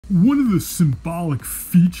One of the symbolic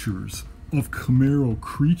features of Camaro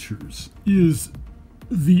creatures is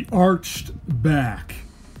the arched back.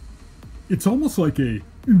 It's almost like a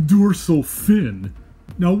dorsal fin.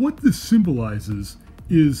 Now what this symbolizes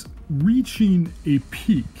is reaching a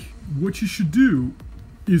peak. What you should do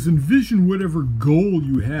is envision whatever goal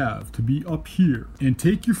you have to be up here and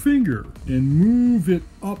take your finger and move it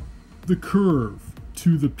up the curve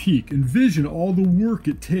to the peak. Envision all the work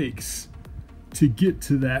it takes to get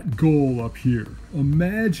to that goal up here.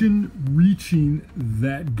 Imagine reaching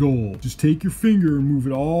that goal. Just take your finger and move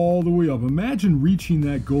it all the way up. Imagine reaching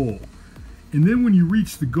that goal. And then when you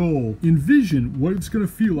reach the goal, envision what it's going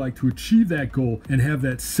to feel like to achieve that goal and have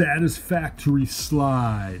that satisfactory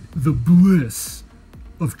slide. The bliss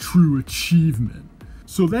of true achievement.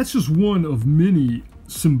 So that's just one of many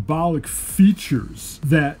symbolic features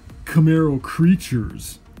that Camaro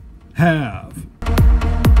creatures have.